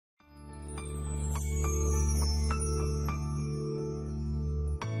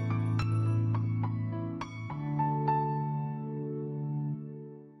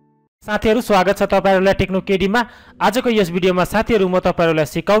साथीहरु स्वागत छ तपाईहरुलाई टेक्नो केडीमा। आजको यस भिडियोमा साथीहरु म तपाईहरुलाई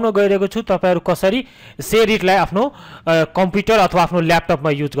सिकाउन गइरहेको छु तपाईहरु कसरी शेयरिटलाई आफ्नो कम्प्युटर अथवा आफ्नो ल्यापटपमा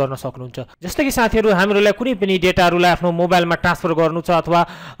युज गर्न सक्नुहुन्छ। जस्तै कि साथीहरु हामीहरुलाई कुनै पनि डेटाहरुलाई आफ्नो मोबाइलमा ट्रान्सफर गर्नु छ अथवा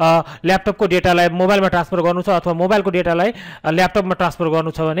ल्यापटपको डेटालाई मोबाइलमा ट्रान्सफर गर्नु छ अथवा मोबाइलको डेटालाई ल्यापटपमा ट्रान्सफर गर्नु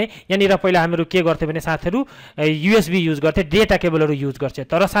छ भने यहाँनिर पहिला हामीहरु के गर्थे भने साथीहरु यूएसबी युज गर्थे, डेटा केबलहरु युज गर्थे।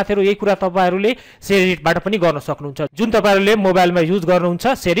 तर साथीहरु यही कुरा तपाईहरुले शेयरिटबाट पनि गर्न सक्नुहुन्छ। जुन तपाईहरुले मोबाइलमा युज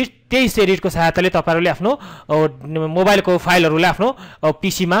गर्नुहुन्छ शेयरिट, त्यही शेयरिटको सहायताले तपाईहरुले आफ्नो मोबाइलको फाइलहरुलाई आफ्नो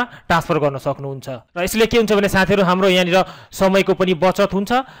पीसीमा ट्रान्सफर गर्न सक्नुहुन्छ। र यसले के हुन्छ भने साथीहरु हाम्रो यहाँनिर समयको पनि बचत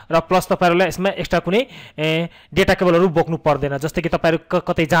हुन्छ र प्लस तपाईहरुलाई यसमा एक्स्ट्रा कुनै डेटा केबलहरु बोक्नु पर्दैन। जस्तै कि तपाईहरु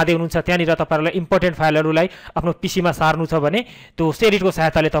कतै जाँदै हुनुहुन्छ त्यहाँनिर तपाईहरुलाई इम्पोर्टेन्ट फाइलहरुलाई आफ्नो पीसीमा सार्नु छ भने त्यो शेयरिटको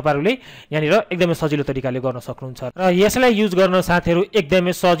सहायताले तपाईहरुले यहाँनिर एकदमै सजिलो तरिकाले गर्न सक्नुहुन्छ। र यसलाई युज गर्न साथीहरु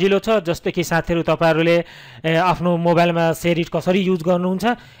एकदमै सजिलो छ। जस्तै कि साथीहरु तपाईहरुले आफ्नो मोबाइलमा शेयरिट कसरी युज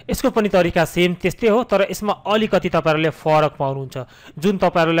गर्नुहुन्छ यसको पनि तरिका सेम त्यस्तै हो, तर यसमा अलिकति तपाईहरुले फरक पाउनुहुन्छ। जुन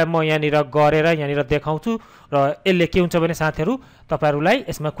तपाईहरुलाई म यहाँनिर गरेर यहाँनिर देखाउँछु र यसले के हुन्छ भने साथीहरु तपाईहरुलाई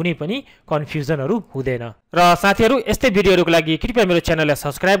यसमा कुनै पनि कन्फ्युजनहरु हुँदैन। र साथीहरु यस्तै भिडियोहरुको लागि कृपया मेरो च्यानललाई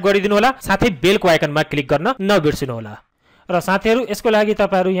सब्स्क्राइब गरिदिनु होला, साथै बेलको आइकनमा क्लिक गर्न नबिर्सनु होला। र साथीहरु यसको लागि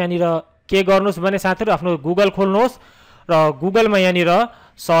तपाईहरु यहाँनिर के गर्नुस् भने साथीहरु आफ्नो गुगल खोल्नुहोस् र गुगलमा यहाँनिर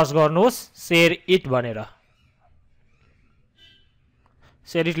सर्च गर्नुहोस् शेयरिट भनेर।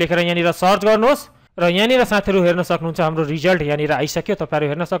 शेयरिट लेखेर यहाँनिर सर्च गर्नुहोस् र यहाँनिर साथीहरु हेर्न सक्नुहुन्छ हाम्रो रिजल्ट यहाँनिर आइसक्यो। तपाईहरु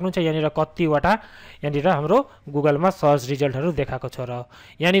हेर्न सक्नुहुन्छ यहाँनिर कतिवटा यहाँनिर हाम्रो गुगलमा सर्च रिजल्टहरु देखाएको छ। र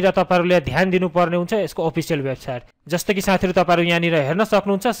यहाँनिर तपाईहरुले ध्यान दिनुपर्ने हुन्छ यसको अफिसियल वेबसाइट। जस्तै कि साथीहरु तपाईहरु यहाँनिर हेर्न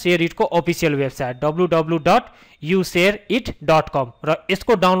सक्नुहुन्छ शेयरिटको अफिसियल वेबसाइट www.ushareit.com र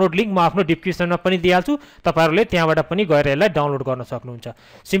यसको डाउनलोड लिंक म आफ्नो डिस्क्रिप्सनमा पनि दिइहाल्छु, तपाईहरुले त्यहाँबाट पनि गएर यसलाई डाउनलोड गर्न सक्नुहुन्छ।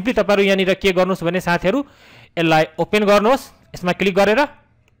 सिम्पली तपाईहरु यहाँनिर के गर्नुस् भने साथीहरु यसलाई ओपन गर्नुहोस्, यसमा क्लिक गरेर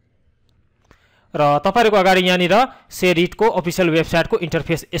र तपाईहरुको अगाडि यहाँनिर शेयरिटको अफिसियल वेबसाइटको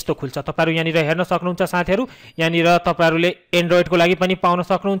इन्टरफेस यस्तो खुल्छ। तपाईहरु यहाँनिर हेर्न सक्नुहुन्छ साथीहरु यहाँनिर तपाईहरुले एन्ड्रोइडको लागि पनि पाउन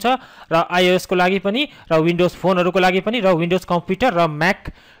सक्नुहुन्छ र आइओएस को लागि पनि र विन्डोज फोनहरुको लागि पनि र विन्डोज कम्प्युटर र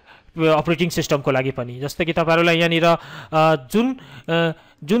म्याक अपरेटिङ सिस्टमको लागि पनि। जस्तै कि तपाईहरुलाई यहाँनिर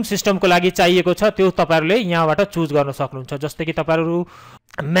जुन सिस्टमको लागि चाहिएको छ त्यो तपाईहरुले यहाँबाट चुज गर्न सक्नुहुन्छ। जस्तै कि तपाईहरु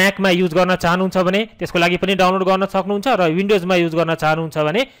म्याकमा युज गर्न चाहनुहुन्छ भने त्यसको लागि पनि डाउनलोड गर्न सक्नुहुन्छ र विन्डोजमा युज गर्न चाहनुहुन्छ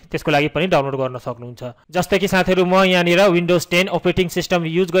भने त्यसको लागि पनि डाउनलोड गर्न सक्नुहुन्छ। जस्तै कि साथीहरु म यहाँनिर विन्डोज 10 अपरेटिङ सिस्टम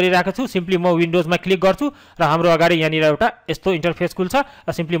युज गरिरहेको छु। सिम्पली म विन्डोजमा क्लिक गर्छु र हाम्रो अगाडि यहाँनिर एउटा यस्तो इन्टरफेस खुल्छ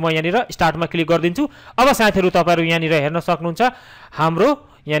र सिम्पली म यहाँनिर स्टार्टमा क्लिक गरिदिन्छु। अब साथीहरु तपाईहरु यहाँनिर हेर्न सक्नुहुन्छ हाम्रो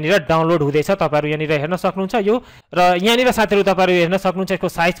यहाँनिर डाउनलोड हुँदैछ। तपाईहरु यहाँनिर हेर्न सक्नुहुन्छ यो र यहाँनिर साथीहरु तपाईहरु हेर्न सक्नुहुन्छ यसको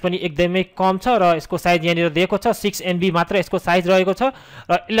साइज पनि एकदमै कम छ र यसको साइज यहाँनिर दिएको छ 6 MB मात्र यसको साइज रहेको छ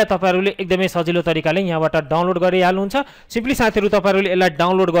र यसलाई तपाईहरुले एकदमै सजिलो तरिकाले यहाँबाट डाउनलोड गरिहाल्नुहुन्छ। सिम्पली साथीहरु तपाईहरुले यसलाई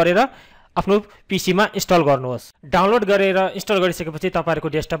डाउनलोड गरेर आफ्नो पीसीमा इन्स्टल गर्नुहोस्। डाउनलोड गरेर इन्स्टल गरिसकेपछि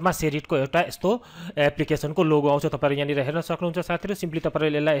तपाईहरुको डेस्कटपमा शेयरिटको एउटा यस्तो एप्लिकेसनको लोगो आउँछ। तपाईहरु यहाँनिर हेर्न सक्नुहुन्छ साथीहरु सिम्पली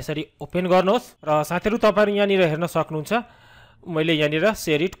तपाईहरुले यसलाई यसरी ओपन गर्नुहोस् र साथीहरु तपाईहरु यहाँनिर हेर्न सक्नुहुन्छ मैले यहाँनिर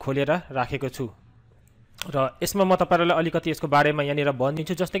शेयरिट खोलेर राखेको छु र यसमा म तपाईहरुलाई अलिकति यसको बारेमा यहाँनिर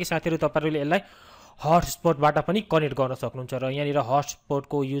भनिदिन्छु। जस्तै कि साथीहरु तपाईहरुले यसलाई हटस्पटबाट पनि कनेक्ट गर्न सक्नुहुन्छ र यहाँनिर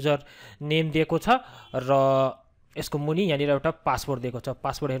हटस्पटको युजर नेम दिएको छ र यसको मुनि यहाँनिर एउटा पासवर्ड दिएको छ।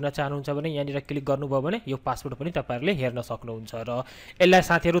 पासवर्ड हेर्न चाहनुहुन्छ भने यहाँनिर क्लिक गर्नुभयो भने यो पासवर्ड पनि तपाईहरुले हेर्न सक्नुहुन्छ र यसलाई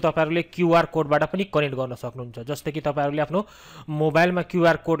साथीहरु तपाईहरुले क्यूआर कोडबाट पनि कनेक्ट गर्न सक्नुहुन्छ। जस्तै कि तपाईहरुले आफ्नो मोबाइलमा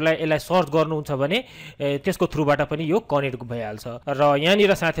क्यूआर कोडलाई यसलाई सर्च गर्नुहुन्छ भने त्यसको थ्रुबाट पनि यो कनेक्ट भइहाल्छ र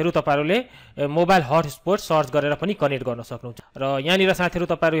यहाँनिर साथीहरु तपाईहरुले मोबाइल हटस्पट सर्च गरेर पनि कनेक्ट गर्न सक्नुहुन्छ। र यहाँनिर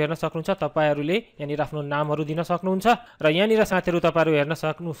साथीहरु तपाईहरु हेर्न सक्नुहुन्छ तपाईहरुले यहाँनिर आफ्नो नामहरु दिन सक्नुहुन्छ र यहाँनिर साथीहरु तपाईहरु हेर्न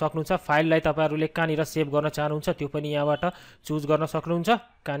सक्नुहुन्छ फाइललाई तपाईहरुले कहाँनिर सेभ गर्न चाहनुहुन्छ त्यो पनि यहाँबाट चुज गर्न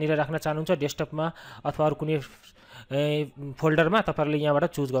सक्नुहुन्छ। कहाँनिर राख्न चाहनुहुन्छ डेस्कटपमा अथवा अरु कुनै फोल्डरमा तपाईहरुले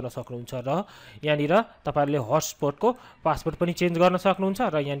यहाँबाट चुज गर्न सक्नुहुन्छ र यहाँनिर तपाईहरुले हटस्पटको पासवर्ड पनि चेन्ज गर्न सक्नुहुन्छ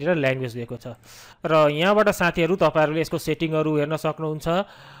र यहाँनिर ल्याङ्ग्वेज दिएको छ र यहाँबाट साथीहरु तपाईहरुले यसको सेटिङहरु हेर्न सक्नुहुन्छ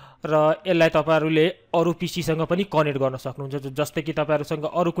र यसलाई तपाईहरुले अरु पीसीसँग पनि कनेक्ट गर्न सक्नुहुन्छ। जस्तै कि तपाईहरुसँग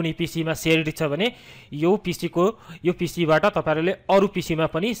अरु कुनै पीसीमा शेयरिट छ भने यो पीसीबाट तपाईहरुले अरु पीसीमा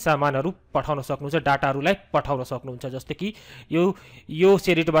पनि सामानहरु पठाउन सक्नुहुन्छ, डाटाहरुलाई पठाउन सक्नुहुन्छ। जस्तै कि यो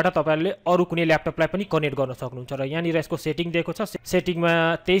शेयरिटबाट तपाईहरुले अरु कुनै ल्यापटपलाई पनि कनेक्ट गर्न सक्नुहुन्छ र यहाँनिर यसको सेटिङ दिएको छ।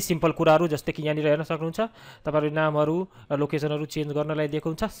 सेटिङमा त्यही सिम्पल कुराहरु जस्तै कि यहाँनिर हेर्न सक्नुहुन्छ तपाईहरुले नामहरु र लोकेसनहरु चेन्ज गर्नलाई दिएको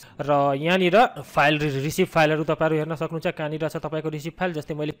हुन्छ र यहाँनिर फाइल रिसिभ फाइलहरु तपाईहरु हेर्न सक्नुहुन्छ कहाँनिर छ तपाईको रिसिभ फाइल।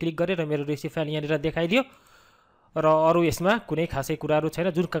 जस्तै मैले क्लिक गरेर मेरो रिसिभ फाइल यहाँनिर देखाइदियो र अरु यसमा कुनै खासै कुराहरु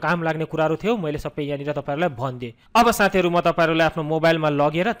छैन। जुन काम लाग्ने कुराहरु थियो मैले सबै यहाँनिर तपाईहरुलाई भनिदिए। अब साथीहरु म तपाईहरुलाई आफ्नो मोबाइलमा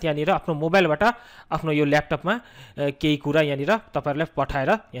लगेर त्यहाँनिर आफ्नो मोबाइलबाट आफ्नो यो ल्यापटपमा केही कुरा यहाँनिर तपाईहरुलाई पठाएर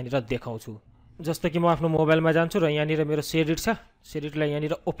यहाँनिर देखाउँछु। जस्तो कि म आफ्नो मोबाइलमा जान्छु र यहाँनिर मेरो सरेट छ, सरेटलाई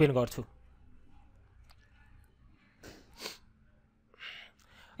यहाँनिर ओपन गर्छु।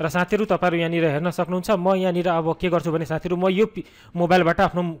 र साथीहरु तपाईहरु यहाँनिर हेर्न सक्नुहुन्छ। म यहाँनिर अब के गर्छु भने साथीहरु म यो मोबाइलबाट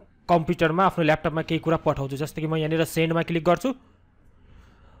आफ्नो कम्प्युटरमा आफ्नो ल्यापटपमा केही कुरा पठाउँछु। जस्तो कि म यहाँनिर सेन्डमा क्लिक गर्छु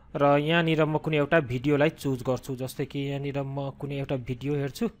र यहाँनिर म कुनै एउटा भिडियोलाई चुज गर्छु। जस्तो कि यहाँनिर म कुनै एउटा भिडियो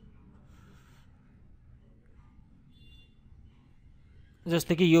हेर्छु।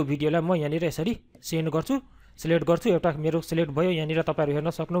 जस्तो कि यो भिडियोलाई म यहाँनिर यसरी सेन्ड गर्छु, सिलेक्ट गर्छु। एउटा मेरो सिलेक्ट भयो। यहाँनिर तपाईहरु हेर्न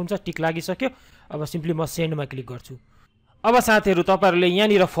सक्नुहुन्छ टिक लागिसक्यो। अब सिम्पली म सेन्डमा क्लिक गर्छु। अब साथीहरु तपाईहरुले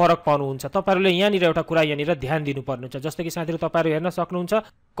यहाँनिर फरक पाउनुहुन्छ। तपाईहरुले यहाँनिर एउटा कुरा यहाँनिर ध्यान दिनुपर्ने हुन्छ। जस्तो कि साथीहरु तपाईहरु हेर्न सक्नुहुन्छ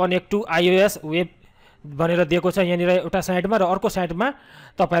कनेक्ट टु आइओएस वेब भनेर दिएको छ यहाँनिर एउटा साइडमा र अर्को साइडमा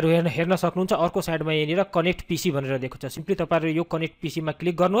तपाईहरु हेर्न सक्नुहुन्छ अर्को साइडमा यहाँनिर कनेक्ट पीसी भनेर दिएको छ। सिम्पली तपाईहरु यो कनेक्ट पीसी मा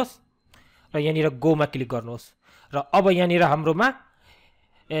क्लिक गर्नुहोस् र यहाँनिर गो मा क्लिक गर्नुहोस् र अब यहाँनिर हाम्रोमा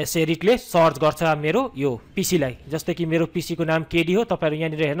सेरिटले सर्च गर्छ मेरो यो पीसी लाई। जस्तो कि मेरो पीसी को नाम केडी हो। तपाईहरु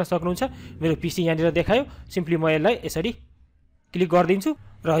यहाँनिर हेर्न सक्नुहुन्छ मेरो पीसी यहाँनिर देखायो। सिम्पली म यसलाई यसरी क्लिक गर्दिन्छु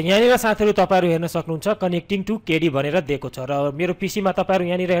र यहाँनिर साथीहरु तपाईहरु हेर्न सक्नुहुन्छ कनेक्टिङ टु केडी भनेर दिएको छ र मेरो पीसी मा तपाईहरु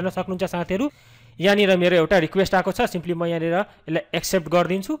यहाँनिर हेर्न सक्नुहुन्छ साथीहरु यहाँनिर मेरो एउटा रिक्वेस्ट आएको छ। सिम्पली म यहाँनिर यसलाई एक्सेप्ट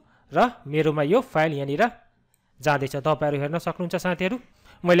गर्दिन्छु र मेरोमा यो फाइल यहाँनिर जाँदैछ। तपाईहरु हेर्न सक्नुहुन्छ साथीहरु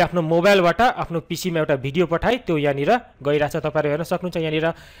मैले आफ्नो मोबाइलबाट आफ्नो पीसी मा एउटा भिडियो पठाए त्यो यहाँनिर गइराछ। तपाईहरु हेर्न सक्नुहुन्छ यहाँनिर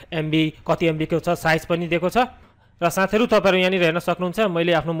एमबी कति एमबी को छ साइज पनि दिएको छ र साथीहरु तपाईहरु यहाँनिर हेर्न सक्नुहुन्छ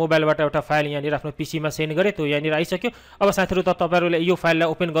मैले आफ्नो मोबाइलबाट एउटा फाइल यहाँनिर आफ्नो पीसी मा सेन्ड गरे त्यो यहाँनिर आइसक्यो। अब साथीहरु तपाईहरुले यो फाइललाई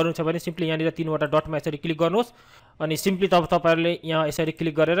ओपन गर्नु छ भने सिम्पली यहाँनिर तीनवटा डटमा यसरी क्लिक गर्नुहोस् अनि सिम्पली तपाईहरुले यहाँ यसरी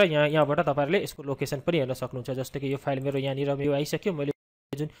क्लिक गरेर यहाँबाट तपाईहरुले यसको लोकेसन पनि हेर्न सक्नुहुन्छ। जस्तो कि यो फाइल मेरो यहाँनिर यो आइसक्यो मैले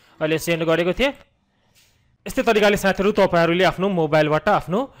जुन अहिले सेन्ड गरेको थिए। यस्तै तरिकाले साथीहरु तपाईहरुले आफ्नो मोबाइलबाट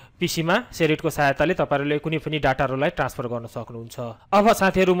आफ्नो पीसीमा सेरेटको सहायताले तपाईहरुले कुनै पनि डाटाहरुलाई ट्रान्सफर गर्न सक्नुहुन्छ। अब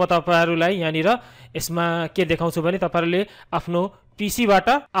साथीहरु म तपाईहरुलाई यहाँनिर यसमा के देखाउँछु भने तपाईहरुले आफ्नो पीसीबाट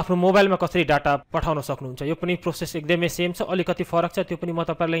आफ्नो मोबाइलमा कसरी डाटा पठाउन सक्नुहुन्छ। यो पनि प्रोसेस एकदमै सेम छ, अलिकति फरक छ। त्यो पनि म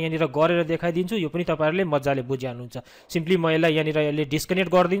तपाईहरुलाई यहाँनिर गरेर देखाइदिन्छु। यो पनि तपाईहरुले मज्जाले बुझिहाल्नुहुन्छ। सिम्पली म यसलाई यहाँनिर यसले डिस्कनेक्ट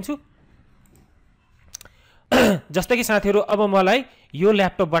गरिदिन्छु। जस्तै कि साथीहरु अब मलाई यो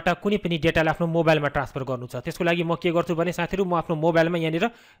ल्यापटपबाट कुनै पनि डेटालाई आफ्नो मोबाइलमा ट्रान्सफर गर्नु छ। त्यसको लागि म के गर्छु भने साथीहरु म आफ्नो मोबाइलमा यहाँनिर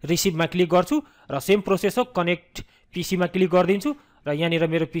रिसिभमा क्लिक गर्छु र सेम प्रोसेस हो कनेक्ट पीसी मा क्लिक गर्दिन्छु र यहाँनिर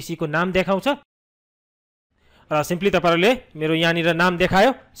मेरो पीसी को नाम देखाउँछ र सिम्पली तपाईहरुले मेरो यहाँनिर नाम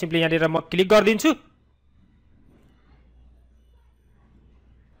देखायो। सिम्पली यहाँनिर म क्लिक गर्दिन्छु।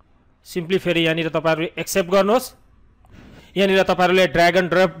 सिम्पली फेरि यहाँनिर तपाईहरुले एक्सेप्ट गर्नुहोस्। यहाँनिर तपाईहरुले ड्र्याग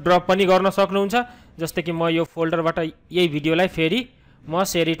एन्ड ड्रप पनि गर्न सक्नुहुन्छ। जस्तै कि म यो फोल्डरबाट यही भिडियोलाई फेरि म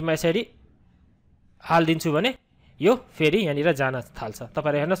सेरिटमा यसरी हाल्दिन्छु भने यो फेरि यहाँनिर जान थाल्छ।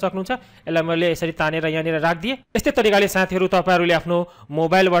 तपाईहरु हेर्न सक्नुहुन्छ। यसलाई मैले यसरी तानेर यहाँनिर राख्दिए। यस्तै तरिकाले साथीहरु तपाईहरुले आफ्नो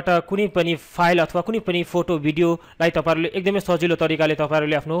मोबाइलबाट कुनै पनि फाइल अथवा कुनै पनि फोटो भिडियोलाई तपाईहरुले एकदमै सजिलो तरिकाले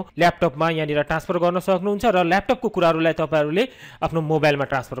तपाईहरुले आफ्नो ल्यापटपमा यहाँनिर ट्रान्सफर गर्न सक्नुहुन्छ र ल्यापटपको कुराहरुलाई तपाईहरुले आफ्नो मोबाइलमा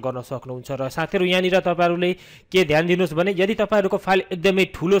ट्रान्सफर गर्न सक्नुहुन्छ। र साथीहरु यहाँनिर तपाईहरुले के ध्यान दिनुस् भने यदि तपाईहरुको फाइल एकदमै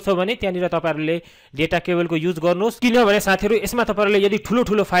ठूलो छ भने त्यहाँनिर तपाईहरुले डेटा केबलको युज गर्नुस्। किनभने साथीहरु यसमा तपाईहरुले यदि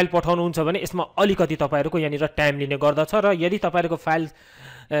ठूलो फाइल पठाउनुहुन्छ भने यसमा अलिकति तपाईहरुको यहाँनिर टाइम गर्दछ र यदि तपाईहरुको फाइल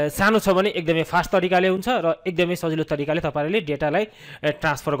सानो छ भने एकदमै फास्ट तरिकाले हुन्छ र एकदमै सजिलो तरिकाले तपाईहरुले डेटालाई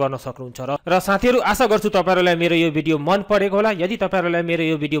ट्रान्सफर गर्न सक्नुहुन्छ। र साथीहरु आशा गर्छु तपाईहरुलाई मेरो यो भिडियो मन परेको होला। यदि तपाईहरुलाई मेरो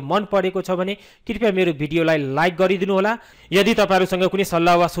यो भिडियो मन परेको छ भने कृपया मेरो भिडियोलाई लाइक गरिदिनु होला। यदि तपाईहरुसँग कुनै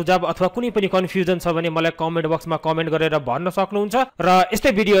सल्लाह वा सुझाव अथवा कुनै पनि कन्फ्युजन छ भने मलाई कमेन्ट बक्समा कमेन्ट गरेर भन्न सक्नुहुन्छ र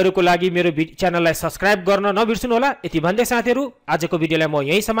यस्तै भिडियोहरुको लागि मेरो च्यानललाई सब्स्क्राइब गर्न नबिर्सनु होला। यति भन्दै साथीहरु आजको भिडियोलाई म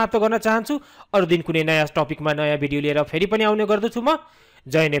यही समाप्त गर्न चाहन्छु। अरु दिन कुनै नयाँ टपिकमा नयाँ भिडियो लिएर फेरि पनि आउने गर्दछु म।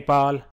 जय नेपाल।